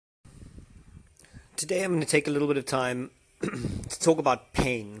Today I'm going to take a little bit of time to talk about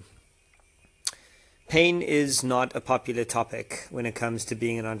pain. Pain is not a popular topic when it comes to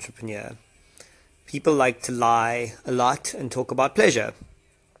being an entrepreneur. People like to lie a lot and talk about pleasure.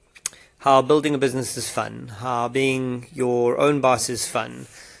 How building a business is fun, how being your own boss is fun,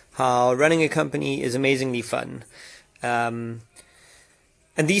 how running a company is amazingly fun. And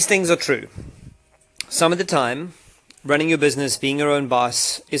these things are true. Some of the time, running your business, being your own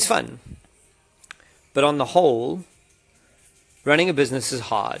boss is fun. But on the whole, running a business is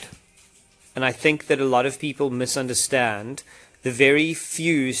hard. And I think that a lot of people misunderstand the very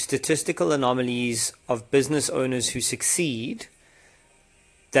few statistical anomalies of business owners who succeed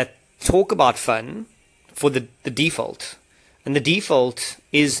that talk about fun for the default. And the default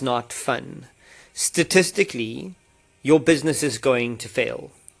is not fun. Statistically, your business is going to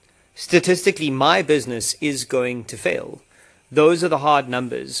fail. Statistically, my business is going to fail. Those are the hard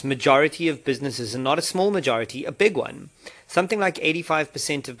numbers. Majority of businesses, and not a small majority, a big one. Something like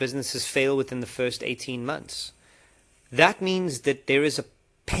 85% of businesses fail within the first 18 months. That means that there is a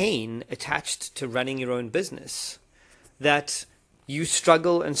pain attached to running your own business. That you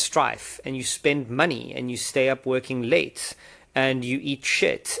struggle and strife, and you spend money, and you stay up working late, and you eat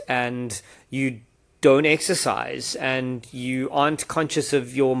shit, and you don't exercise, and you aren't conscious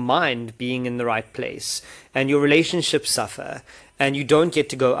of your mind being in the right place, and your relationships suffer, and you don't get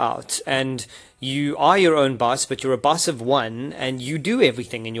to go out, and you are your own boss, but you're a boss of one, and you do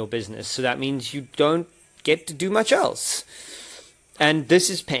everything in your business, so that means you don't get to do much else. And this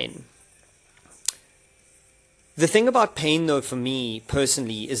is pain. The thing about pain, though, for me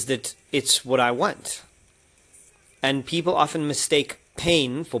personally, is that it's what I want. And people often mistake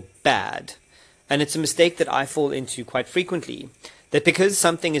pain for bad. And it's a mistake that I fall into quite frequently, that because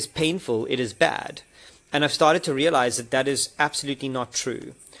something is painful, it is bad. And I've started to realize that that is absolutely not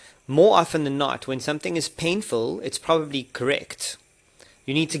true. More often than not, when something is painful, it's probably correct.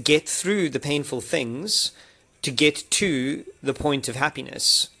 You need to get through the painful things to get to the point of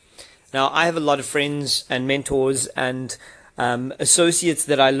happiness. Now, I have a lot of friends and mentors and associates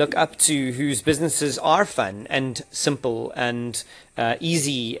that I look up to whose businesses are fun and simple and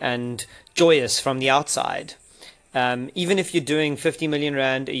easy and joyous from the outside. Even if you're doing 50 million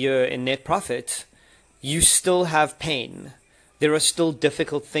rand a year in net profit, you still have pain. There are still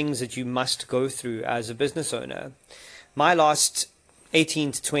difficult things that you must go through as a business owner. My last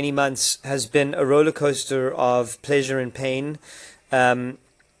 18 to 20 months has been a roller coaster of pleasure and pain. I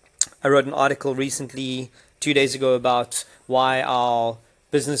wrote an article recently, 2 days ago, about why our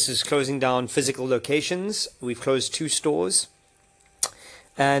business is closing down physical locations. We've closed 2 stores.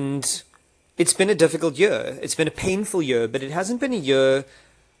 And it's been a difficult year. It's been a painful year, but it hasn't been a year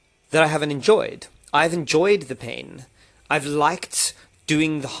that I haven't enjoyed. I've enjoyed the pain. I've liked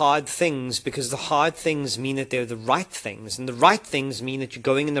doing the hard things because the hard things mean that they're the right things, and the right things mean that you're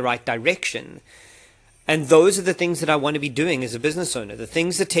going in the right direction. And those are the things that I want to be doing as a business owner, the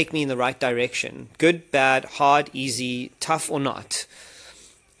things that take me in the right direction, good, bad, hard, easy, tough or not.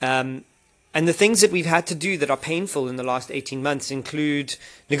 And the things that we've had to do that are painful in the last 18 months include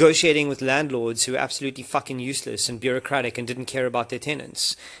negotiating with landlords who are absolutely fucking useless and bureaucratic and didn't care about their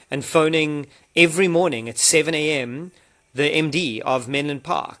tenants, and phoning every morning at 7 a.m. the MD of Menlyn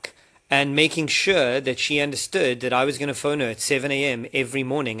Park and making sure that she understood that I was going to phone her at 7 a.m. every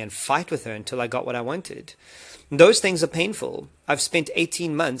morning and fight with her until I got what I wanted. And those things are painful. I've spent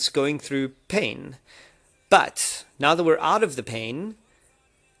 18 months going through pain. But now that we're out of the pain,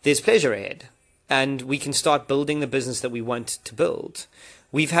 there's pleasure ahead, and we can start building the business that we want to build.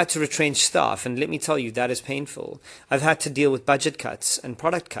 We've had to retrench staff, and let me tell you, that is painful. I've had to deal with budget cuts and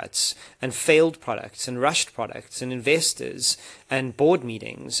product cuts and failed products and rushed products and investors and board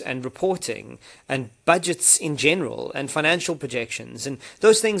meetings and reporting and budgets in general and financial projections. And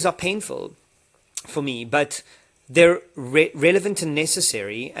those things are painful for me, but they're relevant and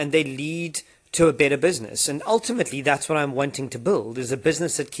necessary, and they lead to a better business. And ultimately, that's what I'm wanting to build, is a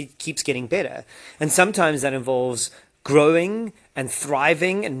business that keeps getting better. And sometimes that involves growing and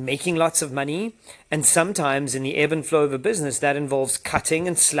thriving and making lots of money. And sometimes in the ebb and flow of a business, that involves cutting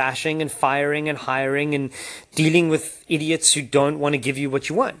and slashing and firing and hiring and dealing with idiots who don't want to give you what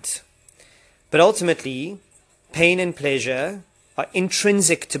you want. But ultimately, pain and pleasure are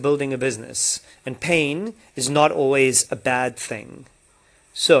intrinsic to building a business. And pain is not always a bad thing.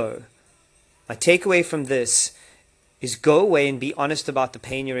 So, my takeaway from this is go away and be honest about the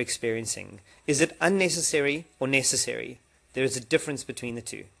pain you're experiencing. Is it unnecessary or necessary? There is a difference between the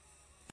two.